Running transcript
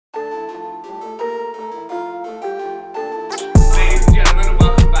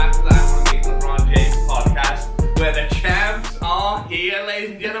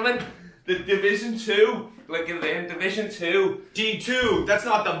ladies and gentlemen, the Division 2. Like in Division 2. D2, that's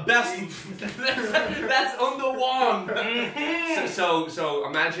not the best. That's under 1. So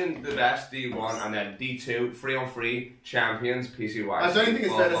imagine the best D1 and then D2, 3-on-3 champions, PCY. I don't think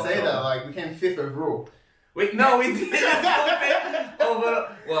it's fair to say that. Like, we came 5th overall. No, we didn't.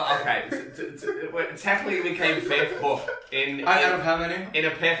 Well, okay. Technically, we came 5th, but out of how many? In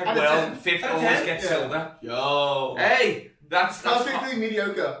a perfect world, 5th always gets silver. Yo. Hey, that's perfectly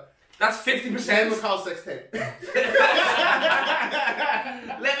mediocre. That's 50%. And Carl 16.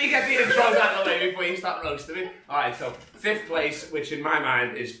 Let me get the intros out of the way before you start roasting me. Alright, so 5th place, which in my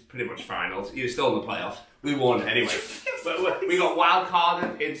mind is pretty much finals. You're still in the playoffs. We won anyway. But we got wild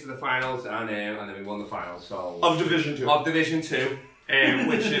carded into the finals and then we won the finals. So of Division 2. Of Division 2.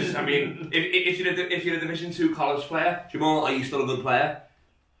 Which is, I mean, if you're a Division 2 college player, Jamaal, are you still a good player?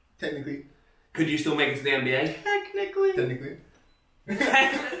 Technically. Could you still make it to the NBA? Technically.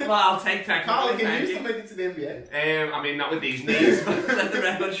 Well, I'll take technically. Carl, can you still make it to the NBA? I mean, not with these knees, but let the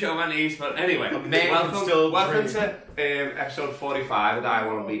record show my knees. But anyway, welcome to episode 45 of the I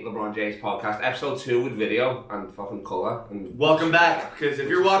Want to Beat LeBron James podcast. Episode 2 with video and fucking colour. And welcome back, because if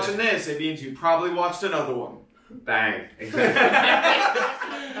you're watching this, it means you probably watched another one. Bang. Exactly.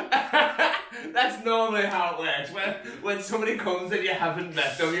 That's normally how it works. When somebody comes and you haven't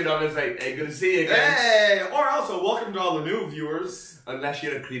met them, you know, it's like, hey, good to see you again. Hey! Or also, welcome to all the new viewers. Unless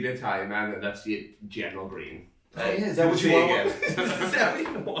you're a creepy Italian man, and that's your general green. Is that what you want? Is that what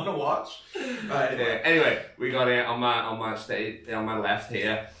you want to watch? Anyway, we got it on my left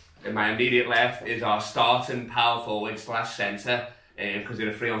here. In my immediate left is our starting power forward / centre. Because in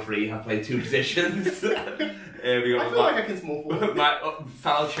a 3-on-3, I've played 2 positions. I feel like I can small forward. My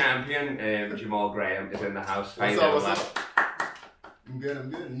fellow champion, Jamaal Graham, is in the house. What's up? I'm good.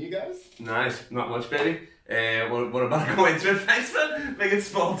 And you guys? Nice. Not much, baby. We're about to go into it. Thanks for making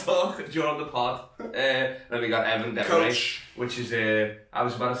small talk during the pod. Then we got Evan Desmarais, which is, I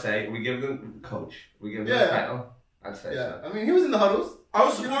was about to say, we give them coach. We give them the title. I'd say so. I mean, he was in the huddles. I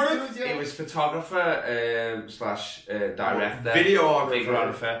was supportive. He was photographer / director,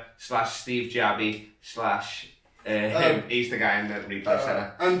 videographer / Steve Jabby / him. He's the guy in the replay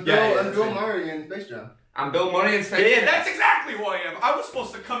center. And Bill Murray in Space Jam. And Bill Murray in Space Jam. Yeah, that's exactly who I am. I was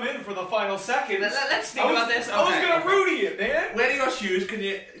supposed to come in for the final second. Let's think about this. I was gonna Rudy it, man. Where are your shoes? Can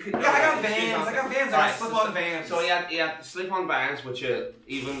you? I got Vans. I got slip-on Vans. So he had slip-on Vans, which are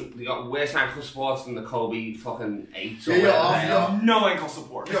they got worse ankle supports than the Kobe fucking 8. Yeah, no ankle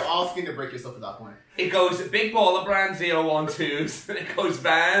support. You're asking to break yourself at that point. It goes Big Baller Brand 012s, and it goes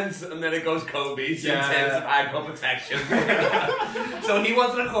Vans, and then it goes Kobe's in terms of ankle protection. So he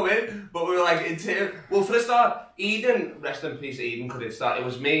wanted to come in, but we were like, well, for the start, Eden, rest in peace, Eden, it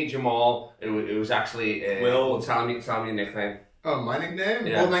was me, Jamaal, it was actually, Will, tell me your nickname. Oh, my nickname?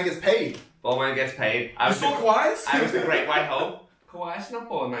 Yeah. Bald Man Gets Paid. Bald Man Gets Paid. You still Kawhi's? I was the Great White Hope. Kawhi's not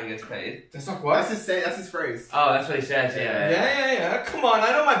Bald Man Gets Paid. That's not Kawhi. That's his phrase. Oh, that's what he says, Yeah. Come on,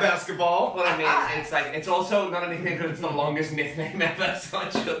 I know my basketball. But I mean, it's also not anything because it's the longest nickname ever, so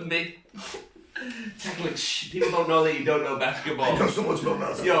it shouldn't be. Technically, people don't know that you don't know basketball. I know so much about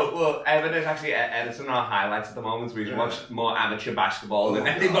basketball. Yo, well, Evan is actually editing our highlights at the moment, so we've watched more amateur basketball than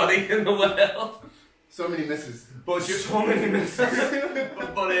anybody in the world. So many misses. But Evan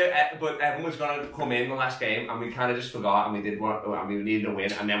was going to come in the last game, and we kind of just forgot, and we needed a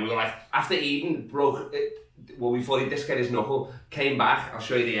win, and then we were like, after Eden broke, we thought he'd dislocated his knuckle, came back, I'll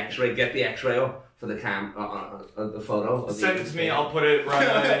show you the x-ray, get the x-ray up for the the photo. Send it to me, I'll put it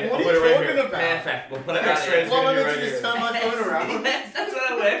right What are you talking about? Perfect, we'll put it x-ray. Well, I'm going to just turn my phone around. Yes, that's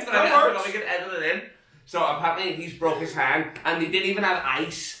what it works, but I forgot we could edit it in. So apparently he's broke his hand, and they didn't even have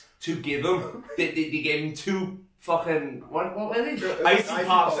ice to give him. They gave him 2 fucking what were they? Icy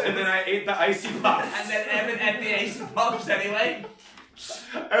pops, and then I ate the icy pops. And then Evan ate the icy pops anyway.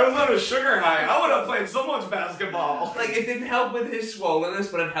 I was on a sugar high. I would have played so much basketball. Like, it didn't help with his swollenness,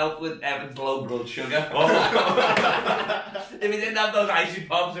 but it helped with Evan's low blood sugar. If he didn't have those icy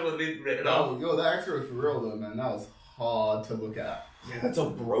pops, it would have been written off. Yo, that x-ray was for real though, man. That was hard to look at. Yeah, that's a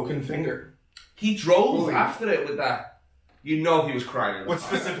broken finger. He drove after it with that. You know he was crying. What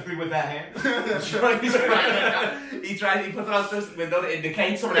specifically with that hand? He put it out this window to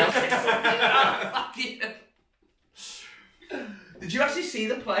indicate someone else. Fuck you. Did you actually see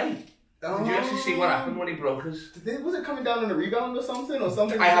the play? Did you actually see what happened when he broke his? Was it coming down on a rebound or something?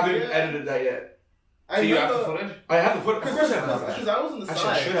 I haven't edited that yet. So you have the footage? I have the footage. Of course I have the footage. Because I was on the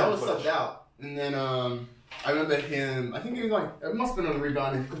side. I was subbed out. And then, I remember him. I think he was like, it must have been on the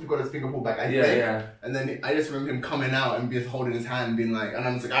rebound because he got his finger pulled back. I think. Yeah. And then I just remember him coming out and just holding his hand, and being like, and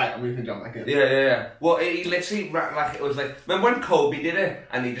I'm just like, alright, I'm gonna jump back in. Yeah. Well, he literally like it was like, remember when Kobe did it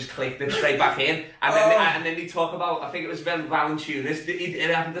and he just clicked it straight back in, and then they talk about, I think it was when Valanciunas.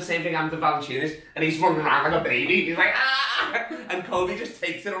 It happened the same thing happened to Valanciunas, and he's running around like a baby. He's like and Kobe just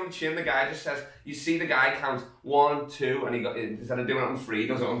takes it on the chin. The guy just says, you see the guy count 1, 2, and he got instead of doing it on 3, he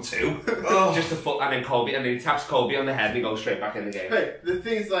does it on 2, just a foot, and then Kobe, and then he taps Kobe on the head and he goes straight back in the game. Hey, the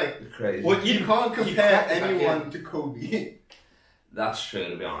thing is like, It's crazy. well, you can't compare anyone to Kobe. That's true,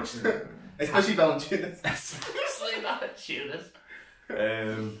 to be honest. Especially Valanciunas. Especially Valanciunas.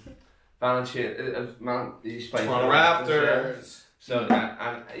 Valanciunas, man, he's playing for Toronto Raptors. So,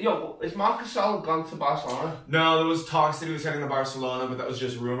 is Marc Gasol gone to Barcelona? No, there was talks that he was heading to Barcelona, but that was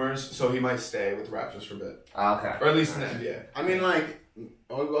just rumors. So he might stay with the Raptors for a bit, Okay. or at least in the NBA. I mean, like,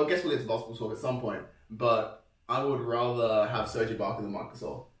 well, I guess we'll get to basketball talk at some point, but I would rather have Serge Ibaka than Marc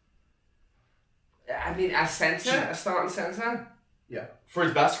Gasol. I mean, a starting centre? Yeah. For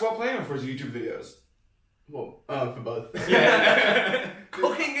his basketball playing or for his YouTube videos? Well, for both. Yeah.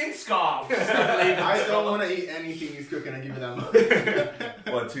 Cooking in scarves. I don't want to eat anything he's cooking. I give you that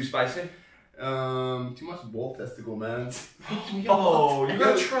much. What, too spicy? Too much wolf testicle, man. Oh, you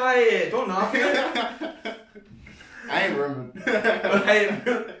gotta try it. Don't knock it. I ain't Roman.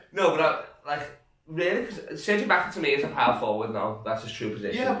 No, but really, because Serge Ibaka to me is a power forward now. That's his true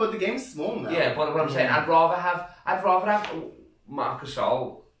position. Yeah, but the game's small now. Yeah, but what I'm saying, I'd rather have Marc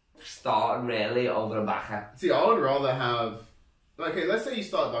Gasol starting really over Ibaka. See, I would rather have, like, okay, let's say you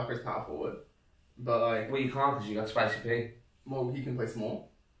start Ibaka as power forward, but like, Well, you can't because you got Spicy P. well, he can play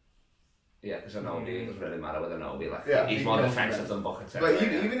small. Yeah, because Anobi, it doesn't really matter with Anobi. Like, Yeah, he's he more can defensive defend. than Bucket. But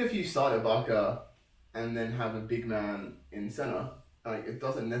even if you start Ibaka and then have a big man in center, like, it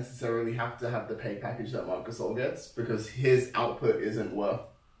doesn't necessarily have to have the pay package that Marc Gasol gets because his output isn't worth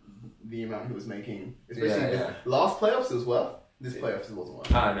the amount he was making. Especially last playoffs it was worth. This playoffs it wasn't worth.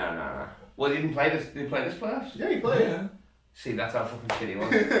 No. Well, he didn't play this. Did he play this playoffs? Yeah, he played. Yeah. See, that's how fucking shit he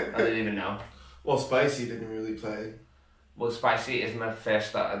was. I didn't even know. Well, Spicy didn't really play. Well, Spicy isn't a first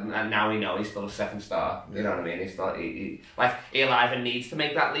star, and now we know he's still a second star. You know what I mean? He's not. He'll either needs to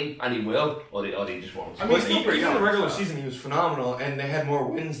make that leap, and he will, or he just won't. I mean, even in the regular season, he was phenomenal, and they had more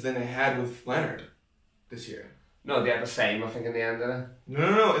wins than they had with Leonard this year. No, they had the same, I think, in the end of it.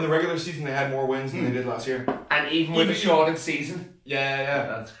 No. In the regular season, they had more wins than they did last year. And even with a shortened season. Yeah.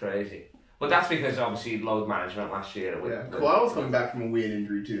 That's crazy. But that's because obviously load management last year. Kawhi was coming back from a weird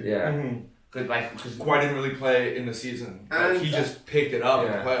injury too. Yeah. Mm-hmm. Good, because Kawhi didn't really play in the season. And he just picked it up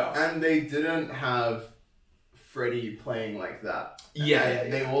in the playoffs. And they didn't have Freddie playing like that. Yeah.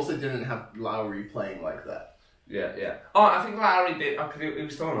 They also didn't have Lowry playing like that. Yeah. Oh, I think Lowry did. He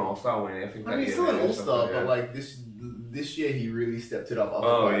was still an all-star winner. I think. I mean, he's still an all-star, but like this year he really stepped it up.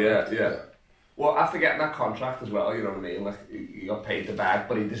 Yeah. Well, after getting that contract as well, you know what I mean? Like, he got paid the bag,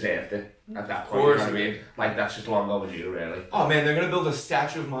 but he deserved it at that point, you know what I mean? Like, that's just long overdue, really. Oh, man, they're going to build a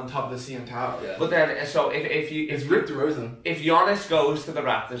statue of him on top of the CN Tower. Yeah. But then, so if Rick DeRozan. If Giannis goes to the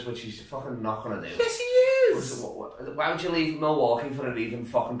Raptors, which he's fucking not going to do. Yes, he is! Why would you leave Milwaukee for an even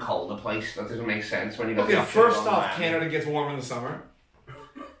fucking colder place? That doesn't make sense when you got Okay, first off, Canada gets warm in the summer.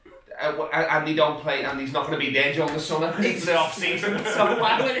 And they don't play, and he's not going to be there during the summer because it's the off season. So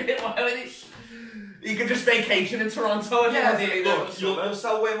why would he? You could just vacation in Toronto. You'll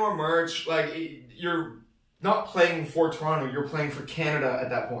sell way more merch. Like, you're not playing for Toronto, you're playing for Canada at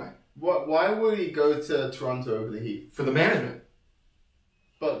that point. Why would he go to Toronto over the Heat? For the management.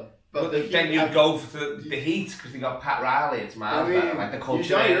 But then you go for the Heat because they got Pat Riley. It's mad. Like the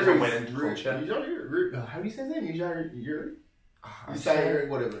culture is a winning culture. How do you say his name? Yusai,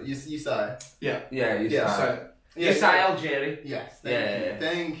 whatever. Yusai. Yeah. Yusai. Yusai Algeri. Yes.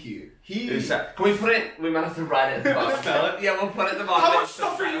 Thank you. Can we put it? We might have to write it at the bottom. Spell it. Yeah, we'll put it at the bottom. How much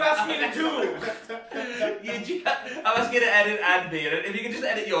stuff are you asking me to do? I was going to edit and be in it. If you could just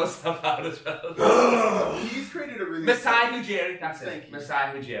edit your stuff out as well. He's created a really... Masai Ujiri. That's Thank it. you.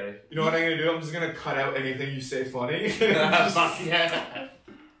 Masai Ujiri. You know what I'm going to do? I'm just going to cut out anything you say funny. Yeah.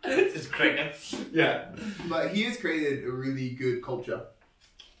 Just crickets. Yeah. But he has created a really good culture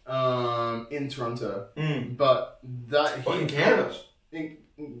in Toronto. But that... in Canada?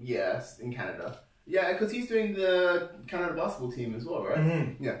 Yes, in Canada. Yeah, because he's doing the Canada basketball team as well, right?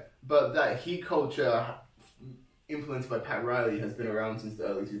 Mm-hmm. Yeah. But that Heat culture influenced by Pat Riley has been around since the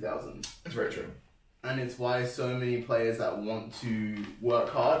early 2000s. That's very true. And it's why so many players that want to work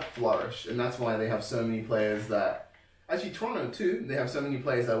hard flourish. And that's why they have so many players that... Actually, Toronto too, they have so many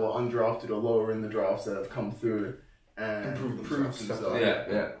players that were undrafted or lower in the drafts that have come through and proved themselves.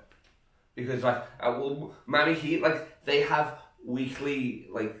 Yeah. because like Miami Heat, like they have weekly,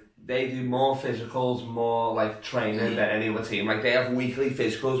 like they do more physicals, more like training than any other team. Like they have weekly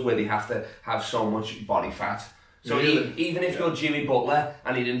physicals where they have to have so much body fat. So even if you're Jimmy Butler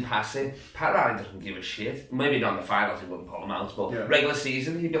and he didn't pass it, Pat Riley doesn't give a shit. Maybe not in the finals he wouldn't pull him out, but regular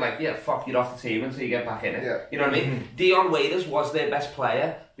season he'd be like, yeah, fuck, you're off the team until you get back in it. Yeah. You know what I mean? Dion Waiters was their best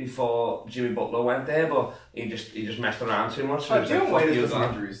player before Jimmy Butler went there, but he just messed around too much. So Dion Waiters has some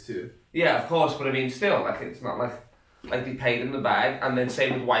injuries too. Yeah, of course, but I mean, still, like it's not like they paid him the bag, and then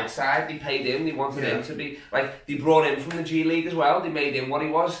same with Whiteside, they paid him, they wanted him to be, like, they brought him from the G League as well, they made him what he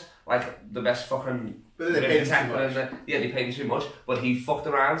was, like, the best fucking... But they paid him too much. They paid him too much, but he fucked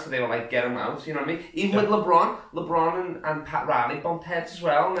around, so they were like, get him out, you know what I mean? Even with LeBron and Pat Riley bumped heads as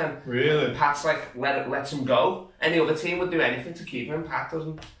well, and then Pat's like, lets him go. Any other team would do anything to keep him, Pat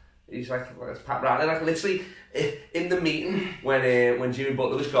doesn't. He's like, well, it's Pat Riley, like literally, in the meeting, when Jimmy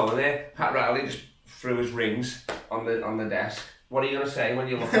Butler was going there, Pat Riley just threw his rings on the desk. What are you going to say when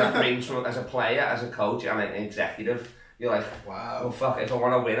you look at rings as a player, as a coach, and an executive? You're like, wow, well, fuck, if I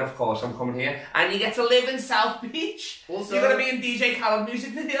want to win, of course I'm coming here. And you get to live in South Beach. Also, you're going to be in DJ Khaled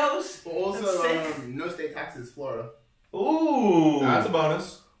music videos. Also, no state taxes, Florida. Ooh. That's a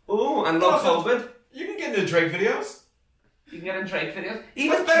bonus. Ooh, and no COVID. You can get into Drake videos. You can get in Drake videos.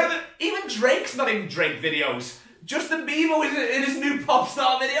 Even Drake's not in Drake videos. Justin Bieber was in his new pop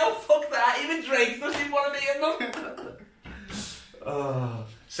star video. Fuck that. Even Drake doesn't even want to be in them.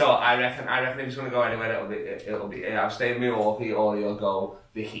 So I reckon if he's going to go anywhere, it'll be I'll stay in Milwaukee or he'll go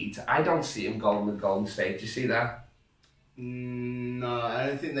the Heat. I don't see him going with Golden State. Do you see that? No, I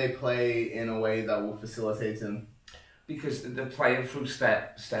don't think they play in a way that will facilitate him. Because they're playing through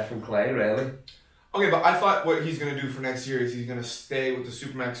Steph and Clay, really. Okay, but I thought what he's going to do for next year is he's going to stay with the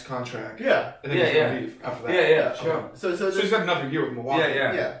Supermax contract. Yeah. And then he's going to leave after that. Yeah, sure. Okay. So he's got another year with Milwaukee.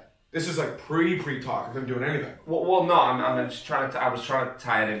 Yeah. This is like pre-talk of him doing anything. Well, no, I'm just trying to. I was trying to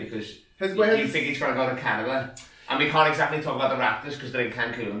tie it in because you think he's going to go to Canada, and we can't exactly talk about the Raptors because they're in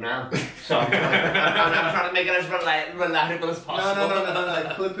Cancun now. So I'm trying to make it as relatable as possible. No.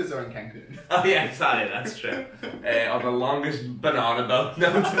 The Clippers are in Cancun. Oh yeah, sorry, that's true. On the longest banana boat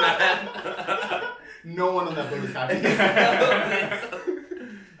known to man. No one on that boat is happy.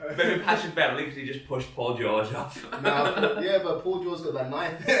 Maybe Patrick Beverley because he just pushed Paul George off. But Paul George got that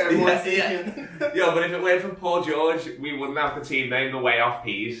knife. Yeah, but if it went from Paul George, we wouldn't have the team name the Wayoff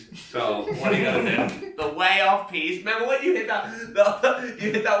P's. So what are you gonna do? The Wayoff P's. Remember when you hit that?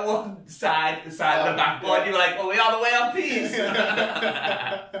 You hit that one side of the backboard. Yeah. You were like, "Oh, we are the Wayoff P's."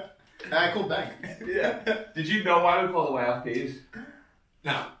 I called back. Yeah. Did you know why we call the Wayoff P's?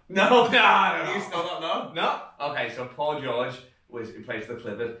 No. No. You still don't know? No. Okay, so Paul George. He plays for the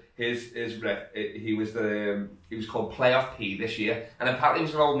Clippers. He was called Playoff P this year, and apparently it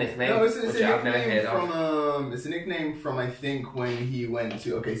was an old nickname. No, it's which I've never heard of. It's a nickname from I think when he went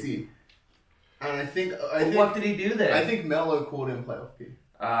to OKC, and I think what did he do there? I think Melo called him Playoff P.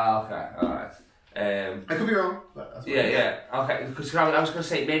 Ah, okay, all right. I could be wrong, but that's okay. Because I was going to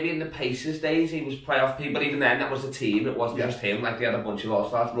say maybe in the Pacers days he was Playoff P, but even then that was a team. It wasn't just him. Like they had a bunch of all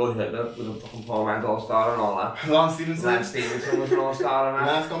stars. Roy Hibbert was a fucking four-man all star and all that. Lance Stevenson was an all star and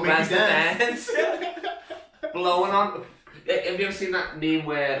Lance gonna make you dance. Blowing on. Have you ever seen that meme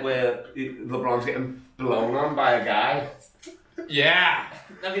where LeBron's getting blown on by a guy? Yeah.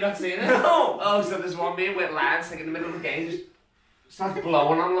 Have you not seen it? No. Oh, so there's one meme with Lance like in the middle of the game just starts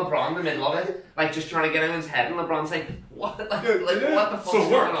blowing on LeBron in the middle of it, like just trying to get him in his head, and LeBron's like, what? What the fuck's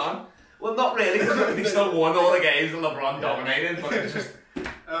going on? Well, not really, because he still won all the games and LeBron dominated, but it's just,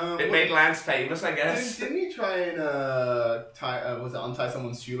 it made Lance famous, I guess. Didn't he try and untie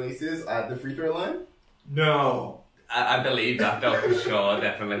someone's shoelaces at the free throw line? No. I believe that though, for sure,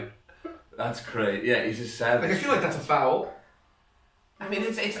 definitely. That's great. Yeah, he's just sad. Like, I feel like that's a foul. I mean,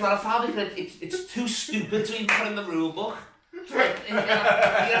 it's not a foul because it's too stupid to even put in the rule book. You're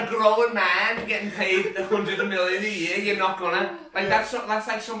a growing man getting paid $100 million a year. You're not gonna that's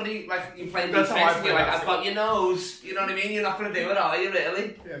like somebody like you play defense and you're like, I've got your nose. You know what I mean? You're not gonna do it, are you?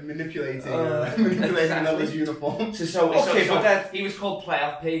 Really? Yeah, manipulating another's uniform. So he was called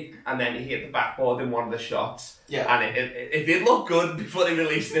Playoff P, and then he hit the backboard in one of the shots. Yeah, and it did look good before they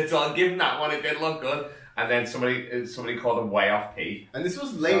released it. So I'll give him that one. It did look good. And then somebody called him Wayoff P. And this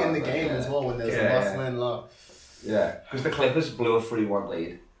was late in the game as well when there was a must-win low. Yeah, because the Clippers blew a 3-1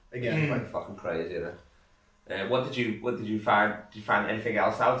 lead. Again, like fucking crazy, isn't it? What did you find? Did you find anything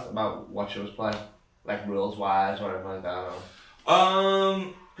else out about what you was playing, like rules wise or anything like that?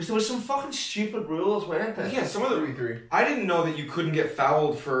 Because there was some fucking stupid rules, weren't there? Yeah, some of the 3-3. I didn't know that you couldn't get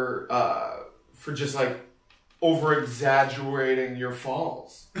fouled for just like over-exaggerating your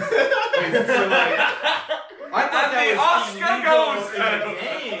falls. I thought that was illegal in the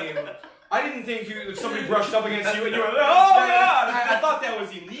game. I didn't think if somebody brushed up against you and you were like, oh yeah, I thought that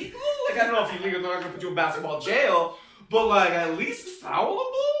was illegal. Like, I don't know if illegal, they're not going to put you in basketball jail, but like, at least foulable?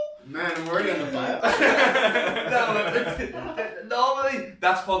 Man, I'm already on the fire. Normally,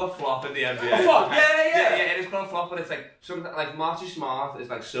 that's called a flop in the NBA. A flop, yeah. It is called a flop, but it's like something like Marcus Smart is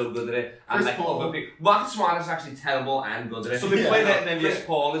like so good at it, and Chris like Paul. other people. Marcus Smart is actually terrible and good at it. So they play that, and then Chris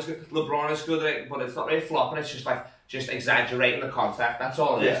Paul is good. LeBron is good at it, but it's not really flopping. It's just exaggerating the contact. That's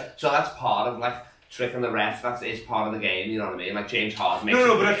all it is. So that's part of like tricking the ref. It's part of the game. You know what I mean? Like James Harden makes.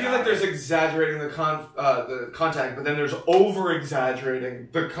 No, but I feel like there's exaggerating the contact, but then there's over exaggerating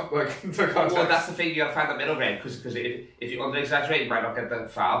the contact. Well, that's the thing. You gotta find the middle ground because if you under exaggerate, you might not get the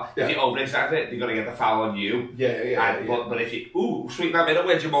foul. Yeah. If you over exaggerate, you're gonna get the foul on you. Yeah. But if you sweep that middle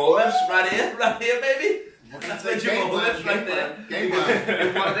where Jamaal lives, right here, baby. That's where Jamaal lives, right there.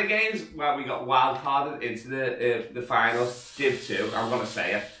 In one of the games, well, we got wild carded into the finals. Div 2. I'm gonna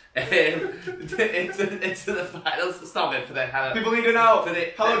say it. Into the finals. Stop it for the people need to know for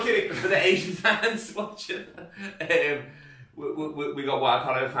the Hello Kitty for the Asian fans watching. We got wild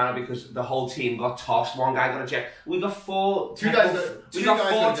card in the final because the whole team got tossed. One guy got ejected. We got four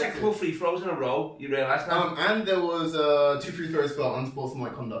technical free throws in a row. You realise that? And there was 2 free throws for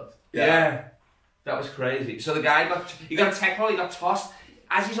unsportsmanlike conduct. Yeah. That was crazy. So the guy got a technical. He got tossed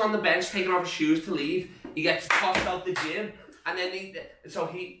as he's on the bench taking off his shoes to leave. He gets tossed out the gym. And then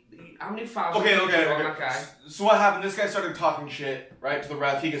how many fouls Okay. on that guy? So what happened? This guy started talking shit, right, to the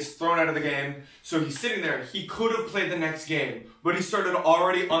ref. He gets thrown out of the game. So he's sitting there. He could have played the next game, but he started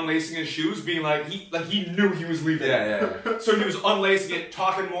already unlacing his shoes, being he knew he was leaving. Yeah. So he was unlacing it,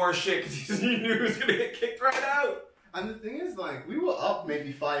 talking more shit because he knew he was gonna get kicked right out. And the thing is, like, we were up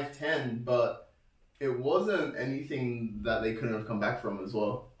maybe 5-10, but it wasn't anything that they couldn't have come back from as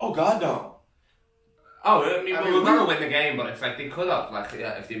well. Oh God, no. Oh, I mean, we were going to win the game, but it's like they could have, like,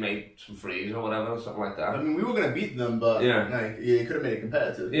 if they made some frees or whatever, something like that. I mean, we were going to beat them, but you could have made it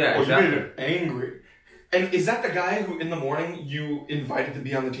competitive. Yeah, You made it angry. And is that the guy who in the morning you invited to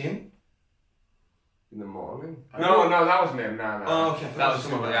be on the team? In the morning? No, that wasn't him. No. Oh, okay. That was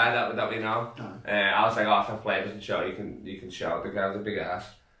some other guy that we know. Oh. I was like, oh, if I play doesn't show, you can shout. The guy was a big ass.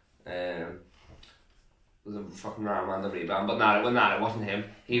 It was a fucking random rebound, but it wasn't him.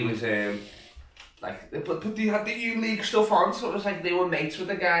 He was like, but they had the U-League stuff on, so it was like they were mates with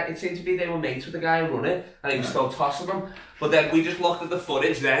the guy. It seemed to be they were mates with the guy running, and he was still tossing them. But then we just looked at the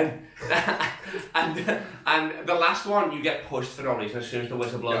footage then, and the last one you get pushed for no reason. As soon as the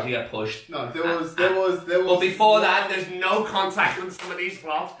whistle blows, you get pushed. No, there was. But before that, there's no contact on some of these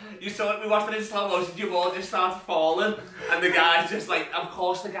flops. You saw it. We watched it in slow motion. Your ball just starts falling, and the guy's just like, of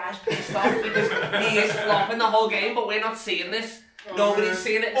course, the guy's pissed off because he is flopping the whole game, but we're not seeing this. Nobody's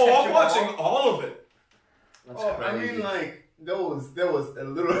seeing it. Oh, I'm watching all of it. That's I crazy. mean, like, there was a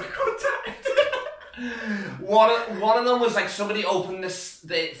little contact. One of them was like somebody opened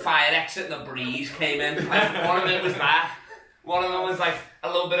the fire exit and the breeze came in. Like, one of it was that. One of them was like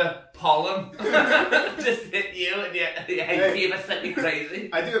a little bit of pollen just hit you and your hay fever set you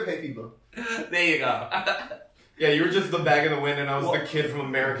crazy. I do have hay fever. There you go. Yeah, you were just the bag in the wind, and I was the kid from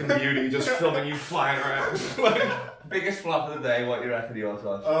American Beauty, just filming you flying around. Biggest flop of the day. What you reckon yours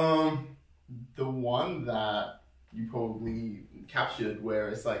was? The one that you probably captured, where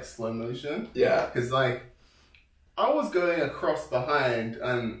it's like slow motion. Yeah. Because like, I was going across behind,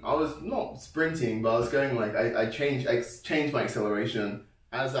 and I was not sprinting, but I was going like I changed my acceleration.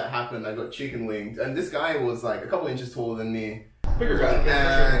 As that happened, I got chicken winged, and this guy was like a couple inches taller than me. Bigger guy.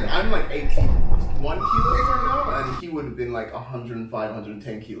 And I'm like 81 kilos right now, and he would have been like 105,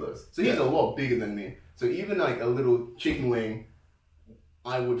 110 kilos. So he's a lot bigger than me. So even like a little chicken wing,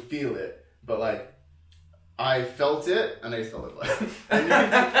 I would feel it. But like, I felt it, and I just felt it like.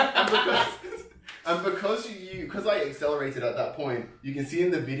 And because I accelerated at that point, you can see in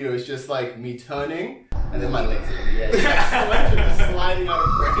the video it's just like me turning, and then my legs are in the air. Just sliding out of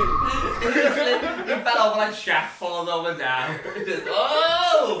frame. You fell over like Shaq falls over down. Just,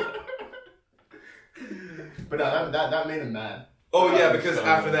 oh! But no, that made him mad. Oh yeah, because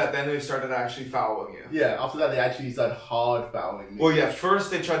after that, then they started actually fouling you. Yeah, after that they actually started hard fouling me. Well, yeah, first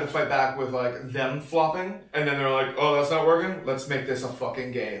they tried to fight back with like them flopping, and then they're like, "Oh, that's not working. Let's make this a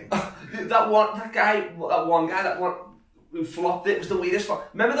fucking game." that one guy who flopped it was the weirdest flop.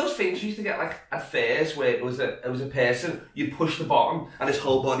 Remember those things you used to get like at fairs where it was a person, you'd push the bottom and his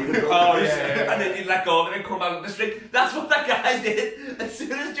whole body would go yeah. and then you'd let go of it and come back up the string. That's what that guy did. As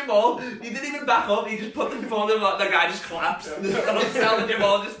soon as Jamaal, he didn't even back up, he just put the phone in, like the guy just collapsed. And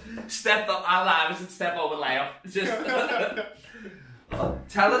Jamal just Step up. I was at step over layup. Just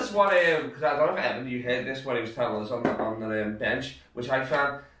tell us what because I don't know if Evan you heard this what he was telling us on the bench, which I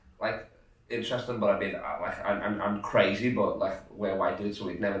found like interesting, but I mean like I'm crazy, but like we're white dudes, so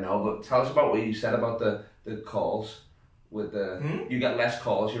we'd never know. But tell us about what you said about the calls with the you get less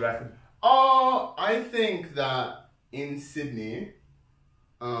calls, you reckon? Oh, I think that in Sydney,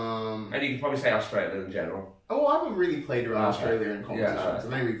 and you can probably say Australia in general. Oh, I haven't really played around Australia in competitions. I've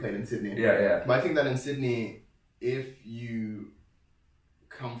only really played in Sydney. Yeah. But I think that in Sydney, if you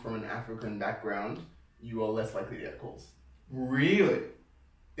come from an African background, you are less likely to get calls. Really?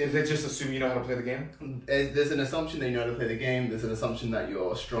 Is it just assume you know how to play the game? There's an assumption that you know how to play the game. There's an assumption that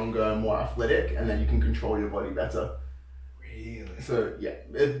you're stronger, more athletic, and that you can control your body better. Really? So, yeah.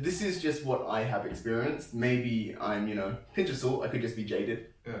 This is just what I have experienced. Maybe I'm, pinch of salt. I could just be jaded.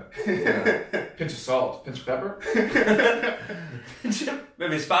 Yeah. Pinch of salt. Pinch of pepper?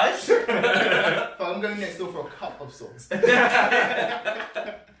 Maybe spice? But I'm going next door for a cup of salt.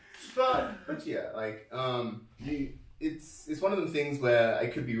 but yeah, like, it's one of them things where I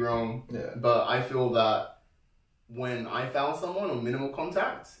could be wrong, but I feel that when I foul someone on minimal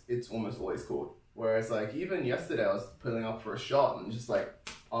contact, it's almost always called. Whereas, like, even yesterday, I was pulling up for a shot and just, like,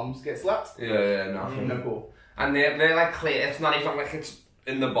 arms get slapped. Yeah, nothing. No call. And they're like clear, it's not even like it's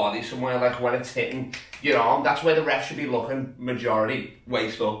in the body somewhere, like when it's hitting your arm, that's where the ref should be looking, majority,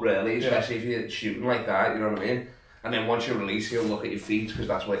 waist up, really, especially if you're shooting like that, you know what I mean? And then once you release, he'll look at your feet, because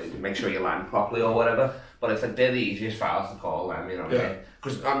that's where you make sure you land properly or whatever. But it's like, they're the easiest fouls to call them, you know what I mean?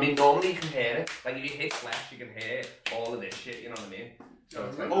 Because, I mean, normally you can hear it. Like, if you hit flesh, you can hear all of this shit, you know what I mean? So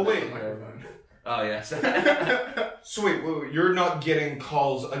it's like, oh, wait. Oh, yes. So wait, you're not getting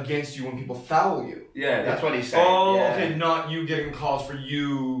calls against you when people foul you? Yeah, that's what he's saying. Oh, okay, not you getting calls for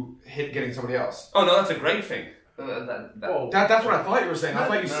you getting somebody else. Oh, no, that's a great thing. That's what I thought you were saying. I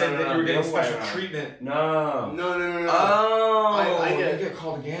thought you said that you were getting special treatment. No. Oh, I get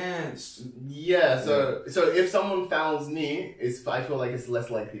called against. Yeah, so if someone fouls me, I feel like it's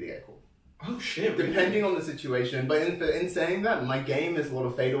less likely to get called. Oh shit! Depending on the situation, but in saying that, my game is a lot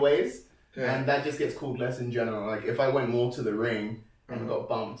of fadeaways, and that just gets called less in general. Like if I went more to the ring and got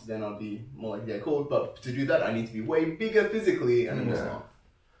bumped, then I'd be more likely to get called. But to do that, I need to be way bigger physically, and it's not.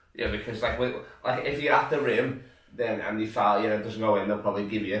 Yeah, because like if you're at the rim, then and you foul, it doesn't go in, they'll probably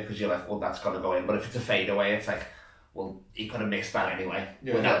give you because you're like, well, that's gonna go in. But if it's a fadeaway, it's like, well, he could have missed that anyway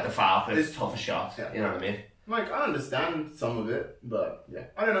without the foul because it's a tougher shot. Yeah. You know what I mean? Like I understand some of it, but yeah,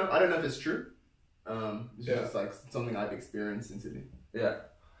 I don't know. I don't know if it's true. It's just like something I've experienced in Sydney. Yeah.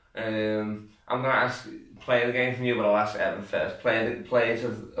 I'm gonna ask play the game from you, but I'll ask Evan first. Plays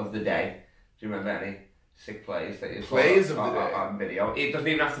of the day. Do you remember any sick plays that you saw on video? It doesn't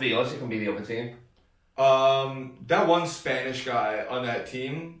even have to be us. It can be the other team. That one Spanish guy on that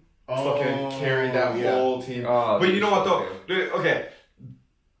team fucking carried that whole team. But you know what though? Okay,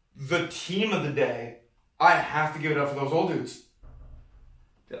 the team of the day, I have to give it up for those old dudes.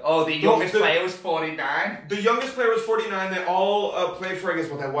 Oh, the youngest player was 49? The youngest player was 49. They all played for, I guess,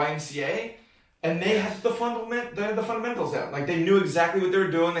 that YMCA. And they had the fundamentals down. Like, they knew exactly what they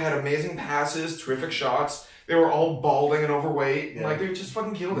were doing. They had amazing passes, terrific shots. They were all balding and overweight. Yeah. Like, they just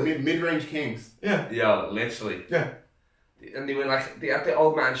fucking killed it. Mid-range kings. Yeah. Yeah, literally. Yeah. And they were like, they had the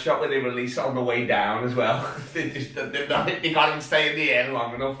old man shot where they release it on the way down as well. they can't even stay in the air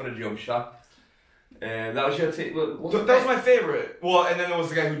long enough for a jump shot. That was your team. That was my favorite. Well, and then there was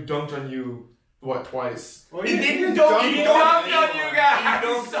the guy who dunked on you, twice? Well, he didn't dunk. He dunked on you guys. He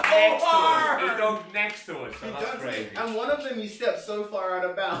dunked so hard. He dunked next to us. So that's crazy. And one of them, he stepped so far out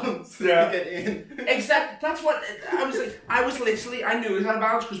of bounds to get in. Exactly. That's what I was like. I knew he was out of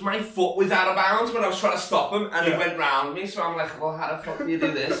bounds because my foot was out of bounds when I was trying to stop him, and he went round me. So I'm like, well, how the fuck do you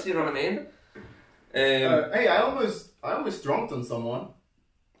do this? You know what I mean? Hey, I almost thronked on someone.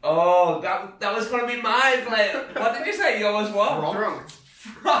 Oh, that was gonna be my play. What did you say? Yours what? Thrunk.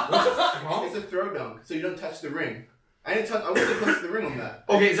 What's a thrunk? It's a throw dunk, so you don't touch the ring. I wasn't close to the ring on that.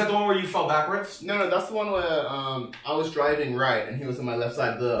 Okay, is that the one where you fell backwards? No, that's the one where I was driving right and he was on my left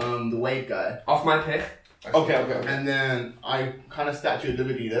side, the Wade guy. Off my pick. Okay. And then I kind of Statue of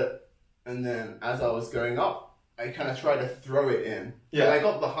Liberty'd it, and then as I was going up, I kind of tried to throw it in. Yeah. And I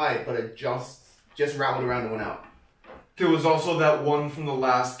got the height, but it just rattled around and went out. There was also that one from the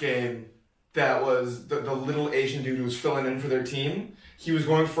last game that was the little Asian dude who was filling in for their team. He was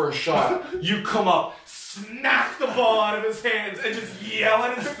going for a shot. You come up, smack the ball out of his hands, and just yell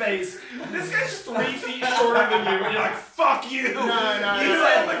in his face. This guy's 3 feet shorter than you, and you're like, fuck you! No.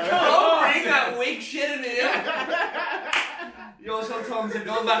 Don't bring that weak shit in here! You also told him to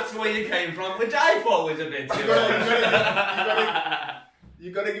go back to where you came from, which I thought was a bit too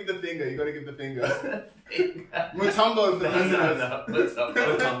You gotta give the finger. Mutombo for the listeners.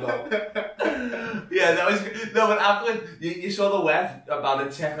 Mutombo. Yeah, that was no. But after you saw the ref about the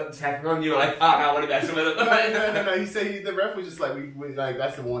tech on, you were like, oh, no, what are you messing with it? No. He said the ref was just like, we like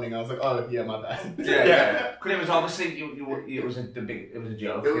that's the warning. I was like, oh yeah, my bad. Yeah. Because it was obviously it was a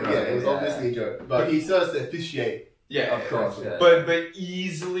joke. It was obviously a joke, but he still has to officiate. Yeah, of course. Yeah. But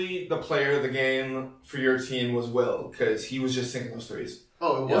easily the player of the game for your team was Will, because he was just sinking those threes.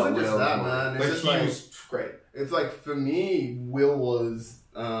 Oh, it wasn't just that, man. It's just he was great. It's like for me, Will was.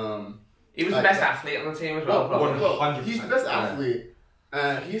 He was the best athlete on the team as well. 100%. He's the best athlete.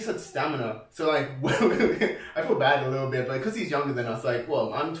 He just had stamina. So like, I feel bad a little bit, but because he's younger than us, like,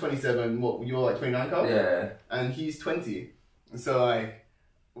 well, I'm 27. What, you're like 29, Carl? Yeah. And he's 20. So like,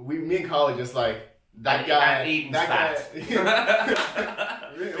 me and Carl are just like. That guy. We don't have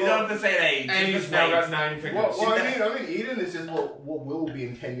to say age. And he's now got 9 fingers. Well, I mean, Eden is just what will be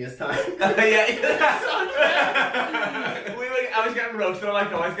in 10 years' time. I was getting roasted on my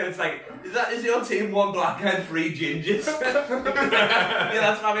comments, it's like, is your team 1 black and 3 gingers? Yeah,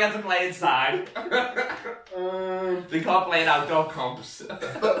 that's why we had to play inside. We can't play in outdoor comps.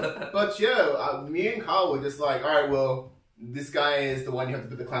 but yeah, me and Carl were just like, alright, well, this guy is the one you have to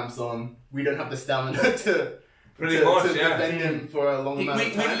put the clamps on. We don't have the stamina to defend him for a long amount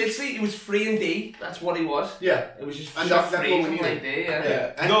of time. He was 3-and-D. That's what he was. Yeah. It was just and that's what we needed. D,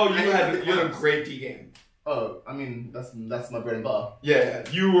 yeah. You had a great D game. Oh, I mean, that's my bread and butter. Yeah,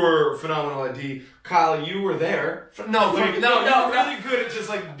 you were phenomenal at D. Kyle, you were there. No, really good at just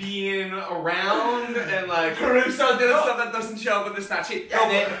like being around and like Caruso doing stuff that doesn't show up in the stat sheet.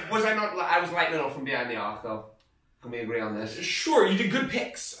 Was I not? I was lighting it up from behind the arc though. Can we agree on this? Sure, you did good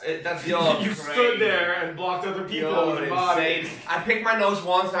picks. That's you stood there and blocked other people with your body. I picked my nose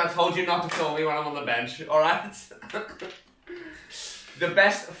once and I told you not to film me when I'm on the bench. All right. The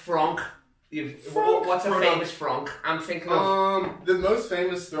best Franck. What's a famous Franck? I'm thinking of the most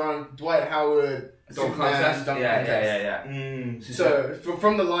famous Franck, Dwight Howard. Dunk contest. Yeah. So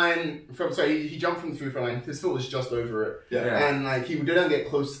from the line, he jumped from the 3-point line. His foot was just over it. Yeah. And like he didn't get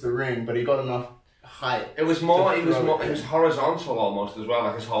close to the ring, but he got enough height. It was more. It was horizontal almost as well.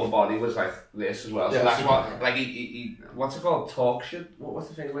 Like his whole body was like this as well. So that's what. Like he what's it called? Torque shit. What's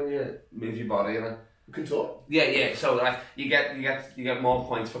the thing when you move your body and Contour? Yeah. So like you get more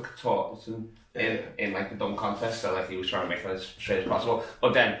points for contortion in like the dunk contest. So like he was trying to make it as straight as possible.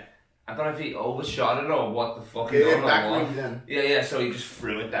 But then I don't know if he overshot it or what the fuck he done. Yeah. So he just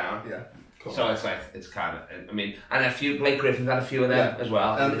threw it down. Yeah. Cool. So it's like it's kind of. I mean, and a few Blake Griffin's had a few of them as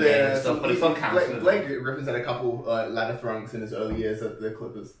well. And stuff, but it's not counted. Blake Griffin's had a couple ladder Franks in his early years at the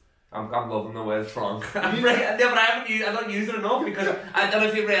Clippers. I'm loving the word Franck. But I don't use it enough because I don't know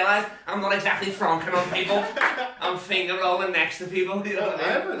if you realise I'm not exactly franking on people. I'm finger rolling next to people. You know what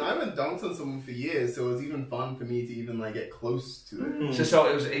I mean? I haven't dunked on someone for years, so it was even fun for me to even like get close to it. Mm. So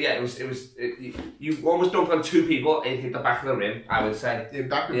it was. You almost dunked on 2 people. It hit the back of the rim. I would say. Yeah,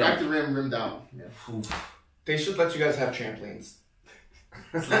 back to rim down. Yeah. They should let you guys have trampolines.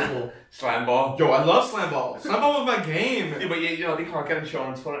 Slam ball. Yo, I love slam ball. Slam ball was my game. Yeah, but you know they can't get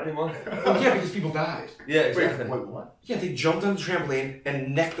insurance for it anymore. Yeah, because people died. Yeah, exactly. Wait, what? Yeah, they jumped on the trampoline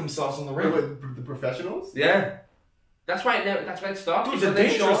and necked themselves on the rim. Wait, the professionals? Yeah. That's why it stopped. It was a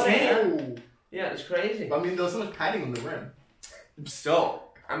dangerous game. Yeah, it's crazy. I mean, there was so much padding on the rim. Still.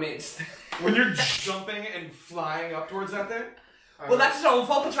 I mean, when you're jumping and flying up towards that thing. Well, that's his own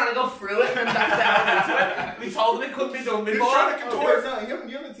fault for trying to go through it and back down into it. We told him it couldn't be done before. Trying to contort. No,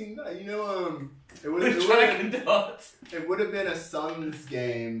 you haven't seen that. You know, it would have been a Suns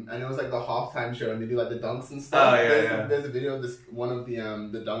game, and it was like the halftime show, and they do like the dunks and stuff. There's a video of one of the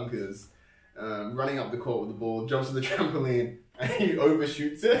dunkers running up the court with the ball, jumps on the trampoline, and he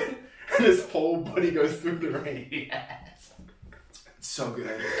overshoots it, and his whole body goes through the ring. Yes. So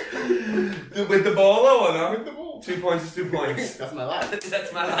good. With the ball though, or not? With the ball. 2 points is 2 points. That's my life.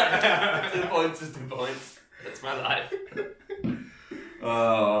 That's my life. 2 points is 2 points. That's my life.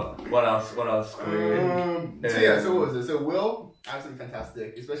 What else? So what was it? So Will, absolutely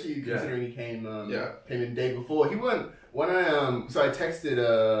fantastic, especially considering he came in the day before. He went when I texted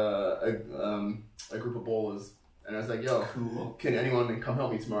a group of ballers, and I was like, "Yo, cool. Can anyone come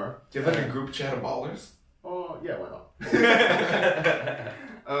help me tomorrow?" Do you have like a group chat of ballers? Oh yeah, why not?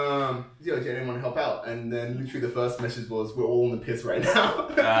 Did anyone help out? And then literally the first message was, "We're all in the piss right now."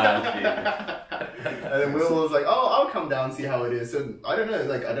 And then Will was like, "Oh, I'll come down and see how it is." So I don't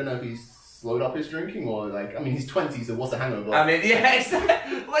know if he's slowed up his drinking or he's 20, so what's a hangover? I mean, yes.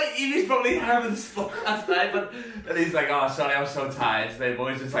 Well, he was probably having this fuck last night, and he's like, "Oh, sorry, I was so tired today,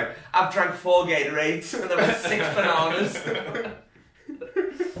 boys." It's like, I've drank 4 Gatorades and there were 6 bananas.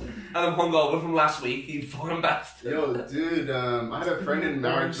 And I'm hungover from last week, you fucking bastard. Yo, dude, I had a friend in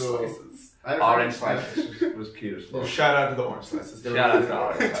Marrickville. Orange slices was cute as fuck. Well, shout out to the orange slices. Shout out to the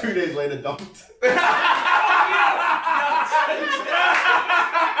orange slices. 2 days later, dumped.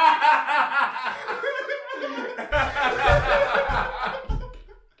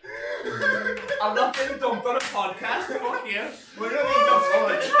 I'm not getting dumped on a podcast, fuck you. We're not being dumped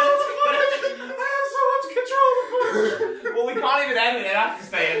on it. I have so much control of it. Well, we can't even edit it, it has to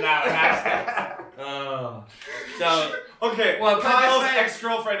stay in now, it has to. Oh. So, okay, well, Kyle's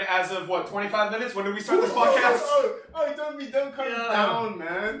ex-girlfriend as of what, 25 minutes? When did we start this podcast? Don't come down,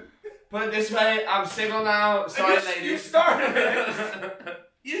 man. Put it this way, I'm single now. Sorry, ladies. You started it.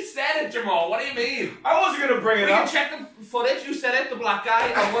 You said it, Jamaal. What do you mean? I wasn't gonna bring it We up. can check the footage. You said it, the black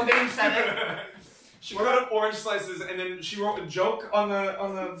guy. I wonder who said it. She got up orange slices and then she wrote a joke on the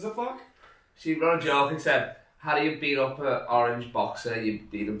Ziploc. She wrote a joke and said, "How do you beat up an orange boxer? You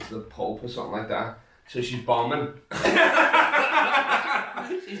beat him to the pulp or something like that." So she's bombing.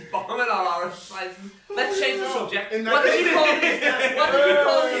 She's bombing on orange slices. Let's change the subject. What did you call this? What did you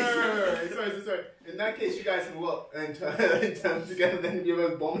call this? Sorry. In that case, you guys have what? In terms together, then you're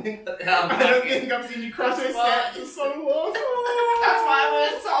both bombing. Yeah, I don't think I've seen you crash a set for so long. That's why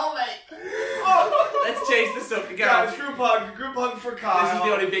we're soulmates. Let's change the subject. Get Guys, on. group hug for Kyle. This is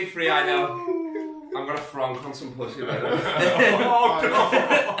the only big three I know. I'm gonna fronk on some pussy later. Oh no!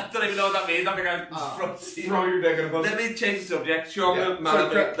 I don't even know what that means. I think I'm just front seat. Throw your dick in a pussy. Let me change the subject. Show me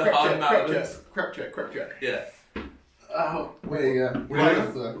Crep the check. Yeah. Oh, wait, yeah.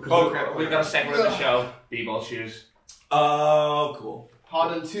 We've got a segment of the show. B-ball shoes. Oh, cool.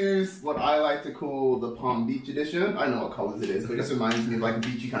 Harden 2's what I like to call the Palm Beach edition. I know what colours it is, but it just reminds me of like a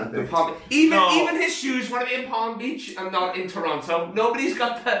beachy kind of thing. Even his shoes want to be in Palm Beach and not in Toronto. Nobody's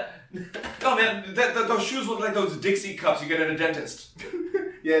got the... No man, those shoes look like those Dixie cups you get at a dentist.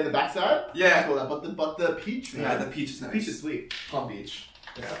 Yeah, the backside? Yeah. I call that, but the peach, man. Yeah, the peach is nice. Peach is sweet. Palm Beach.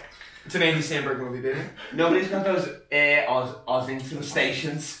 Yeah. It's an Andy Samberg movie, baby. Nobody's got those Ossington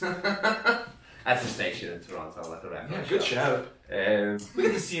stations. That's a station in Toronto, let the record. Yeah, good shout. Look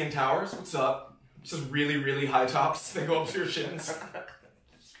at the CN Towers. What's up? Just really, really high tops. They go up to your shins.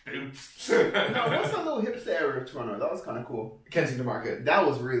 Oops. No, what's that little hipster area of Toronto? That was kind of cool. Kensington Market. That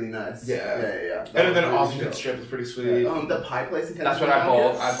was really nice. Yeah. And then Ossington Strip is pretty sweet. The pie place in Kensington That's what I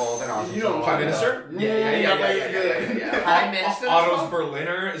bought. I bought in Ossington. You know Prime Minister? Yeah. Prime Minister. Otto's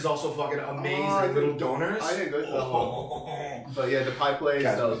Berliner is also fucking amazing. Little donors. I didn't go to that one. But yeah, the pie place.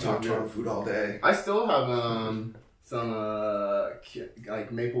 Guys, we talk Toronto food all day. I still have some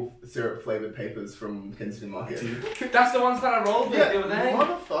like maple syrup flavored papers from Kensington Market. That's the ones that I rolled with the other day.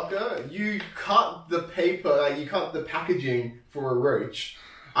 Motherfucker, you cut the paper, like you cut the packaging for a roach.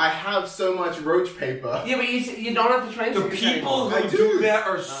 I have so much roach paper. Yeah, but you don't have to train The people who do that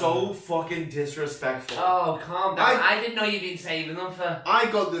are so fucking disrespectful. Oh, calm down. I didn't know you'd been saving them for... I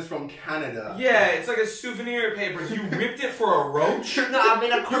got this from Canada. Yeah, it's like a souvenir paper. You ripped it for a roach? No, I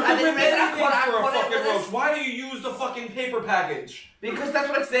mean, I You can rip anything for a fucking roach. Why do you use the fucking paper package? Because that's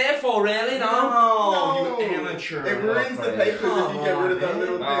what it's there for, really, No, you amateur. It ruins the papers if you get rid of that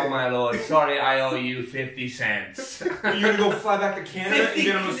little thing. Oh my lord, sorry, I owe you 50 cents. You're gonna go fly back to Canada and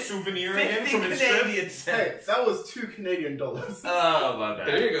get him a 50 souvenir again from his trip? Canadian cents. Hey, that was $2 Canadian. Oh my god.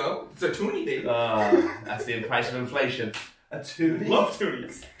 There you go. It's a toonie, baby. That's the price of inflation. A toonie? Love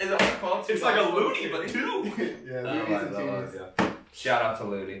toonies. Is that what it's called? It's like a loony, but two. Yeah, Oh my lord, yeah. Shout out to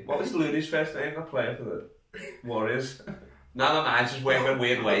Looney. What was Looney's first name? Not playing for the Warriors. None of mine's just working in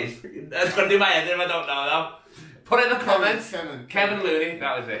weird ways. That's gonna do my head in if I don't know them. Put it in the comments. Kevin Looney.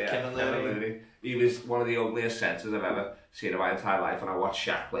 That was it, yeah. Kevin Looney. He was one of the ugliest centres I've ever seen in my entire life, and I watched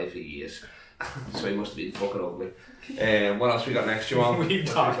Shaq play for years. So he must have been fucking ugly. What else we got next, Jamal? We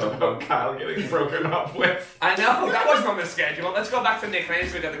talked about Kyle getting broken up with. I know, that wasn't on the schedule. Let's go back to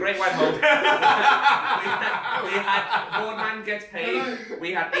nicknames. We got the Great White Hope. we had Boardman Gets Paid.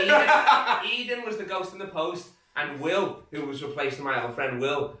 We had Eden was the ghost in the post. And Will, who was replacing my other friend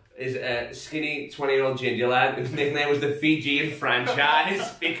Will, is a skinny 20-year-old ginger lad whose nickname was the Fijian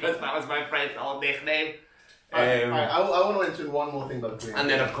franchise because that was my friend's old nickname. I want to mention one more thing about 3 and 3. And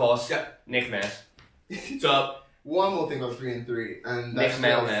then, of course, Nick Ness. What's up? One more thing about 3 and 3, and that's Nick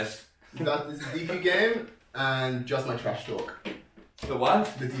Male Ness. That is the DQ game and just my trash talk. The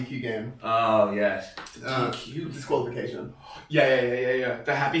what? The DQ game. Oh, yes. DQ disqualification. Yeah.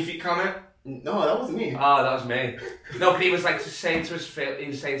 The happy feet comment. No, that wasn't me. Oh, that was me. No, but he was like saying to his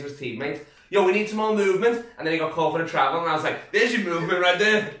teammates, "Yo, we need some more movement," and then he got called for the travel, and I was like, "There's your movement right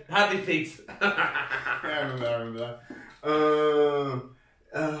there, happy feet." I remember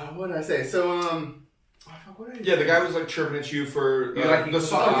that. What did I say? So Yeah, the guy was like chirping at you for like, the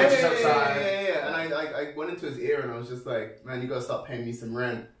soccer pitches outside. Yeah. And I went into his ear and I was just like, man, you gotta start paying me some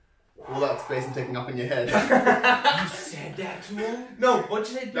rent. All that space I'm taking up in your head. You said that to him? No, what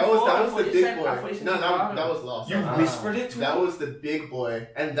you said That before? was the big boy. No, that that was last. You whispered it to him? That was the big boy.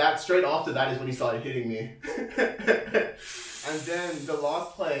 And that straight after that is when he started hitting me. And then the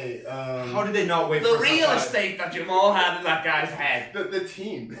last play... how did they not wait the for real estate that Jamaal had in that guy's head. The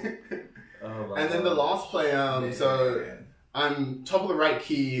team. Oh, and then the last play, so I'm top of the right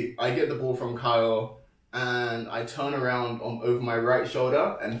key, I get the ball from Kyle, and I turn around over my right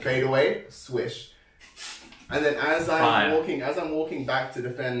shoulder and fade away, swish. And then as I'm walking back to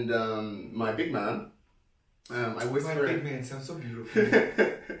defend my big man, I whisper. My big man sounds so beautiful.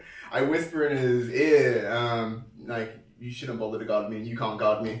 I whisper in his ear, like, you shouldn't bother to guard me, you can't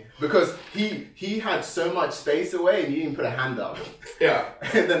guard me. Because he had so much space away and he didn't put a hand up. Yeah.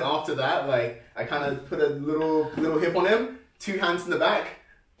 And then after that, like, I kind of put a little hip on him, 2 hands in the back.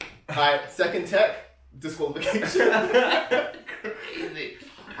 Alright, second tech, disqualification. Crazy.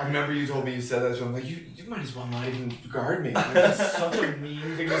 I remember you told me you said that, so I'm like, you might as well not even guard me. Like, that's such a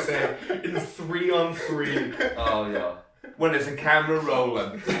mean thing to say in 3-on-3. Oh, yeah. When there's a camera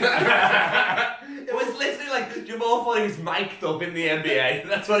rolling. It was literally like Jamaal thought he was mic'd up in the NBA.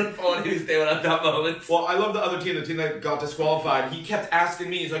 That's what he thought he was doing at that moment. Well, I love the other team, the team that got disqualified. He kept asking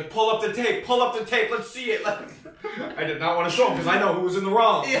me, he's like, pull up the tape, let's see it. Like, I did not want to show him because I know who was in the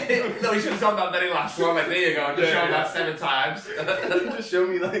wrong. Yeah, no, he should have done that very last one. Like, there you go, just show him that 7 times. just show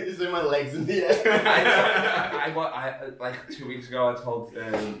my legs in the air. I like 2 weeks ago, I told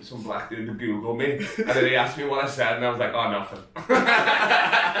some black dude to Google me, and then he asked me what I said, and I was like, oh, nothing.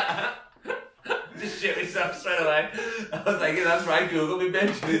 Just shit myself straight away. I was like, yeah, that's right, Google me,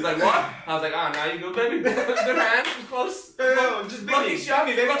 bitch. And he's like, what? I was like, oh, now you go, baby. Good hand, it was close. No, just lucky shot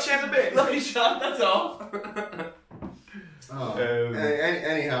me, maybe chance a bit. Lucky shot, that's all.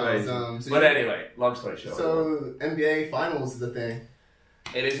 Anyhow, so but anyway, long story short. So NBA Finals is a thing.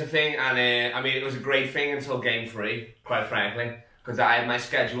 It is a thing, and I mean, it was a great thing until Game 3, quite frankly, because I had my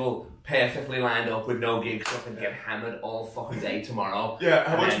schedule perfectly lined up with no gigs, so I could get hammered all fucking day tomorrow. Yeah,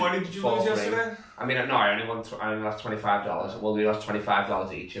 how much money did you lose yesterday? I mean, no, I only lost $25. Well, we lost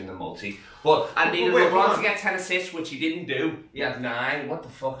 $25 each in the multi. But I needed LeBron to get 10 assists, which he didn't do. He had 9. What the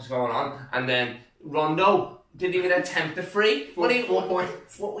fuck is going on? And then Rondo didn't even attempt the free. 4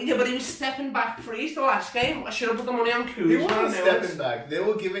 points. Well, yeah, but he was stepping back frees the last game. I should have put the money on Kuzma. He wasn't stepping back. They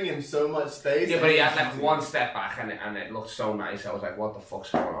were giving him so much space. Yeah, but he had like 1 step back and it looked so nice. I was like, what the fuck's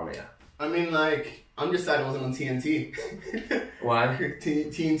going on here? I mean, like, I'm just sad it wasn't on TNT. Why?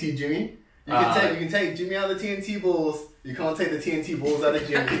 TNT Jimmy. You can take Jimmy out of the TNT balls. You can't take the TNT balls out of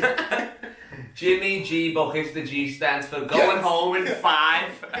Jimmy. Jimmy G Buckets. The G stands for going home in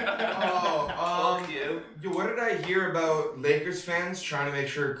 5. Fuck you. Yo, what did I hear about Lakers fans trying to make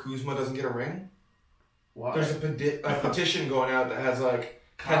sure Kuzma doesn't get a ring? What? There's a petition going out that has like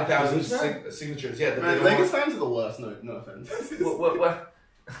 10,000 signatures. Yeah, man, Lakers fans are the worst. No offense. What?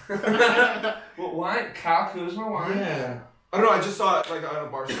 Why? Kyle Kuzma? Why? Yeah. I don't know. I just saw it like on a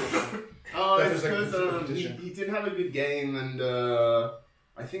bar stool. Oh, it's because he didn't have a good game, and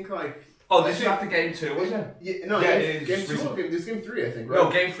I think like. Oh, this was after Game 2, wasn't it? Yeah, no, Game 2 or this Game 3, I think, right?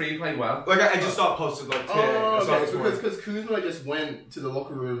 No, Game 3 he played well. Like, I just saw it posted, like, today. Because Kuzma just went to the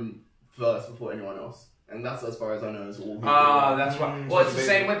locker room first before anyone else. And that's, as far as I know, is all. That's right. Well, it's the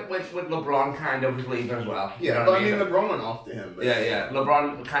same with LeBron kind of was leaving as well. Yeah, but I mean, LeBron went after him. Yeah.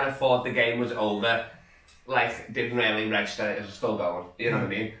 LeBron kind of thought the game was over. Like, didn't really register it was still going. You know what I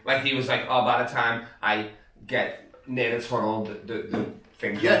mean? Like, he was like, oh, by the time I get near the tunnel, the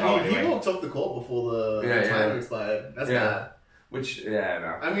things he walked off the court before the time expired. That's bad. Which,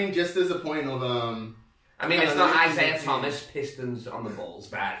 no. I mean, just as a point of, I mean, it's not Isaiah Thomas Pistons on the Bulls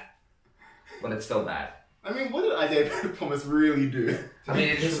bad. But it's still bad. I mean, what did Isaiah Thomas really do? I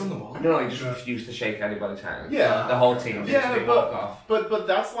mean, he just refused to shake anybody's hand. Yeah. The whole team just walked off. But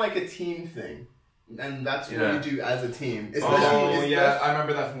that's like a team thing. And that's what you do as a team. I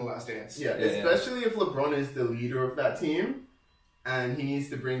remember that from The Last Dance. Yeah, especially if LeBron is the leader of that team. And he needs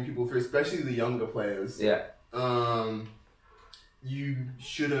to bring people through, especially the younger players. Yeah. You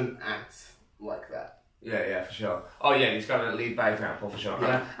shouldn't act like that. Yeah, for sure. Oh yeah, he's got to lead by example for sure.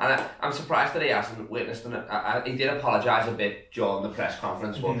 Yeah. And I'm surprised that he hasn't witnessed it. He did apologise a bit during the press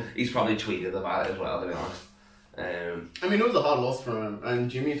conference, but he's probably tweeted about it as well, to be honest. I mean, it was a hard loss for him, and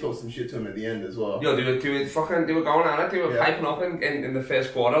Jimmy talked some shit to him at the end as well. Yo, they were going at it, they were piping up in the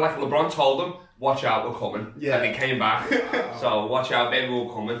first quarter. Like, LeBron told them, watch out, we're coming. Yeah. And he came back. So, watch out, baby, we're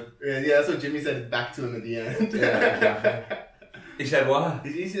coming. Yeah, that's what Jimmy said back to him at the end. Yeah, exactly. He said what? So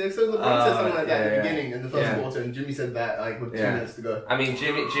LeBron said something like that at the beginning in the first Yeah. quarter, and Jimmy said that like with 2 minutes to go. I mean,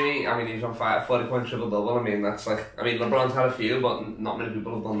 Jimmy, he's on fire, 40-point triple-double. I mean, that's like, LeBron's had a few, but not many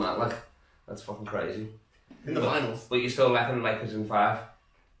people have done that. Like, that's fucking crazy. In the finals. But you still reckon Lakers in 5?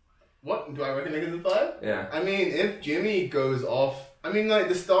 What? Do I reckon Lakers in 5? Yeah. I mean, if Jimmy goes off, I mean, like,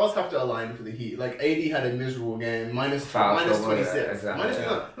 the stars have to align for the Heat. Like, AD had a miserable game, minus 26. Yeah, exactly.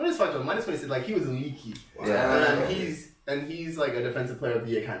 Minus 5, minus 26. Like, he was leaky. Yeah. And he's like a defensive player of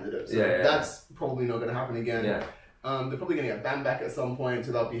the year candidate. So that's probably not going to happen again. Yeah. They're probably going to get Bam back at some point,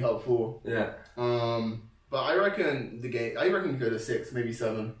 so that'll be helpful. Yeah. But I reckon you go to 6, maybe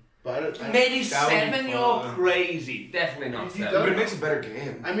 7. But maybe 7, you're crazy. Definitely not 7. But it makes a better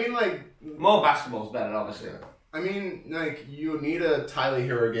game. I mean, like... More basketball's better, obviously. I mean, like, you would need a Tyler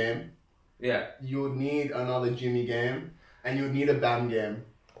Hero game. Yeah. You would need another Jimmy game. And you would need a Bam game.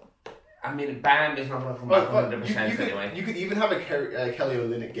 I mean, Bam is not going to come back 100% anyway. You could even have a Kelly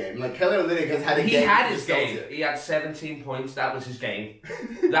Olynyk game. Like, Kelly Olynyk has had a game. He had his game. He had 17 points. That was his game.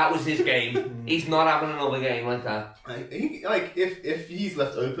 That was his game. He's not having another game like that. If he's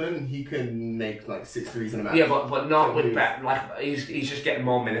left open, he can make, like, 6 threes in a match. Yeah, but not with Bam. Like, he's just getting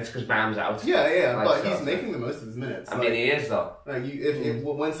more minutes because Bam's out. Yeah, but he's making the most of his minutes. I mean, he is, though. Like,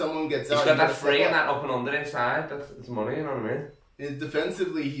 when someone gets out... He's got that free and that up and under inside. That's money, you know what I mean?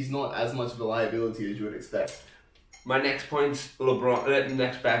 Defensively, he's not as much of a liability as you would expect. My next point,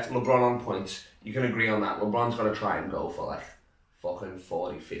 next bet, LeBron on points. You can agree on that. LeBron's got to try and go for like fucking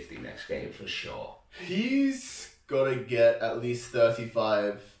 40, 50 next game for sure. He's got to get at least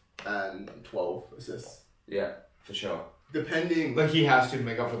 35 and 12 assists. Yeah, for sure. Depending... Like, he has to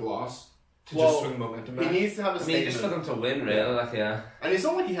make up for the loss. To just swing momentum back. He needs to have a statement. Just for them to win, really. Like, yeah. And it's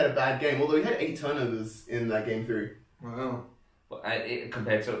not like he had a bad game, although he had 8 turnovers in that game 3. Wow.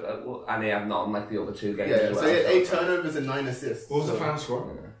 Compared to, and he had none like the other 2 games as well. So he had 8 turnovers and 9 assists. What was the final score?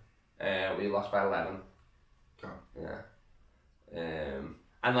 We lost by 11. Okay. Yeah.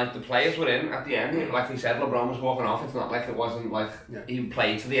 And like the players were in at the end, like he said, LeBron was walking off. It's not like it wasn't like he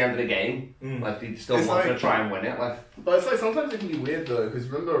played to the end of the game. Like he still wanted to try and win it. Like, but it's like sometimes it can be weird though, because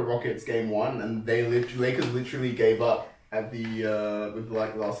remember Rockets game 1 and Lakers literally gave up at the with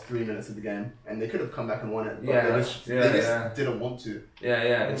like the last 3 minutes of the game, and they could have come back and won it. But they just didn't want to.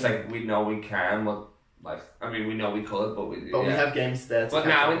 Yeah. It's like we know we can, but like we know we could, but we have games there. But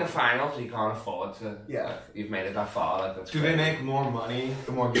now in the finals, you can't afford to. Yeah, like, you've made it that far. Like, that's Do they make more money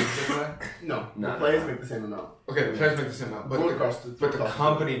the more games they play? No, the players make the same amount. Okay, the players make the same amount, but the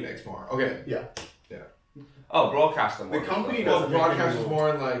company makes more. Okay. Yeah. Oh, broadcasting. The company does. Broadcast is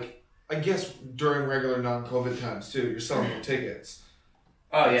more in like. I guess during regular non-COVID times too, you're selling more tickets.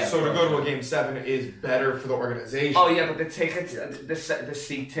 Oh yeah. So to go to a game 7 is better for the organization. Oh yeah, but the tickets, the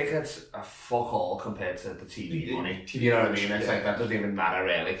seat tickets are fuck all compared to the TV money. You know what I mean? It's like that doesn't even matter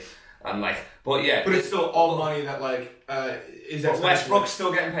really. And like, but yeah. But it's still all money that like is. But Westbrook's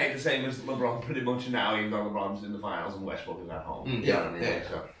still getting paid the same as LeBron pretty much now, even though LeBron's in the finals and Westbrook is at home. You know what I mean? Yeah.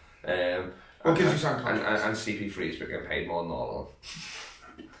 So, what gives you some confidence? And CP3's been getting paid more than all of them.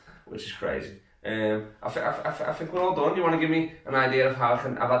 Which is crazy. I think we're all done. You want to give me an idea of how I've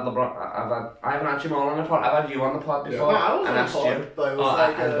had LeBron? I haven't had Jamaal on the pod. I've had you on the pod before. No, I was on the pod, but it was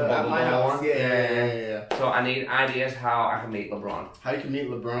like at my house. Yeah. So I need ideas how I can meet LeBron. How you can meet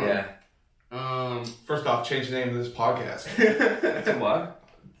LeBron? Yeah. First off, change the name of this podcast. To what?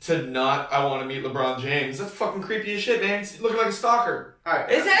 To not, I want to meet LeBron James. That's fucking creepy as shit, man. It's looking like a stalker.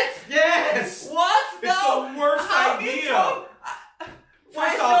 Alright. Is it? Yes! What? It's the worst idea. Why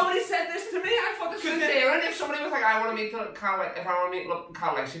has nobody said this to me? I thought this was there, and if somebody was like, I want to meet Carl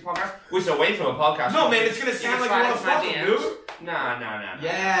Lexi podcast, which is away from a podcast. No, man, it's going to sound like you want to fuck him, dude. No.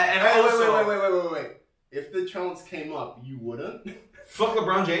 Yeah, and also... Wait. If the chance came up, you wouldn't? Fuck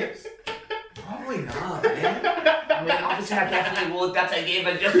LeBron James? Probably not, man. I mean, obviously I definitely would. That's a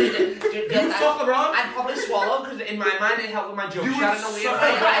given. Just fuck LeBron? I'd probably swallow because in my mind it helped with my jump shot in a weird way.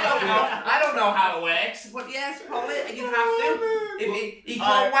 I don't know how it works, but yes, probably you'd have to. If he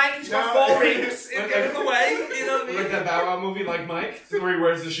can't wank, he's got 4 rings. Get in the way. You know what I mean? Like that Bow Wow movie, like Mike, where he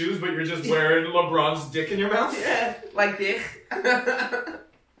wears the shoes, but you're just wearing LeBron's dick in your mouth. Yeah, like dick.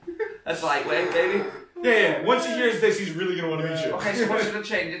 That's lightweight, baby. Yeah. Once he hears this, he's really gonna want to meet you. Okay, so what should I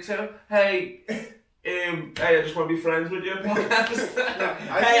change it to? Hey, I just want to be friends with you.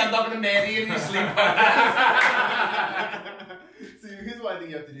 Hey, I'm not gonna marry you in your sleep. So here's what I think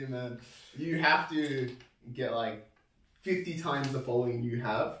you have to do, man. You have to get like 50 times the following you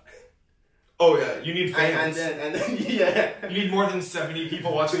have. Oh yeah, you need fans. And then yeah. You need more than 70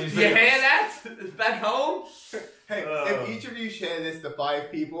 people watching these videos. You hear that? It's back home. Hey, if each of you share this to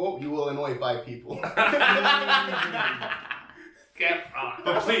 5 people, you will annoy 5 people. Get Get fucked.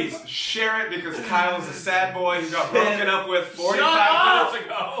 But please, share it because Kyle is a sad boy who got broken up with 45 minutes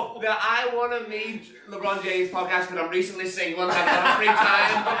ago. Now, I want to meet LeBron James podcast because I'm recently single and have a lot of free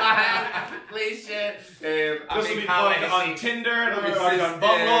time on my hand. Please share. This will be plugged on Tinder, it'll be plugged on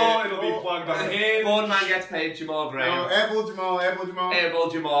Bumble, it'll be plugged on Hinge. One man gets paid, Jamaal Graham. Airball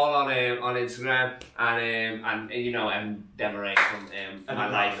Jamal on Instagram, and you know, Evan Desmarais from My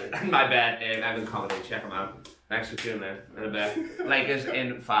Life and My Bed, Evan Comedy. Check him out. Thanks for tuning in a bit. Lakers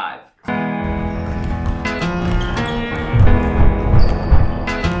in 5.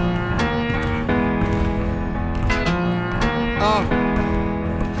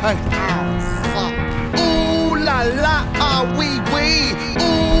 Hey. Ooh la la, ah wee wee.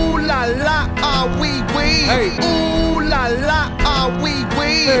 Ooh la la, ah wee wee. Hey. Ooh la la, ah wee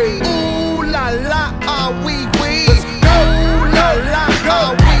wee. Hey. Ooh la la, ah wee wee. Ooh la la,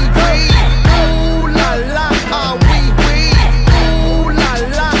 ah wee wee. Ooh la la, ah wee wee. Ooh la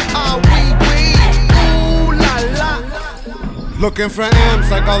la, ah wee wee. Ooh la la. Looking for M's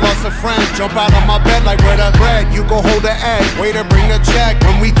like I lost a friend. Jump out of my bed like where the bread. You go hold the egg, way to bring the check.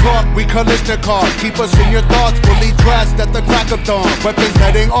 When we talk, we collision cars. Keep us in your thoughts, fully dressed at the crack of dawn. Weapons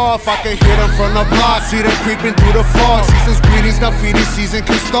heading off, I can hear them from the block. See them creeping through the fog. Season's greetings, graffiti season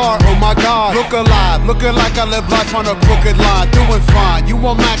can start. Oh my God, look alive, looking like I live life on a crooked line. Doing fine, you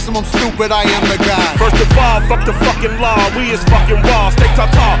want maximum stupid, I am the guy. First of all, fuck the fucking law. We is fucking raw. Stay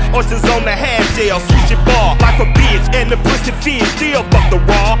tall, oysters on the half shell. Switch it ball, like a bitch and the pussy fish. Still fuck the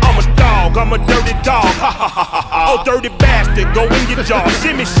raw. I'm a dog, I'm a dirty dog. Ha ha ha ha ha. Oh, dirty bastard, go in your jaw.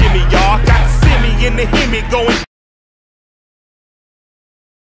 Shimmy, shimmy, y'all. Got the simmy in the hemi going.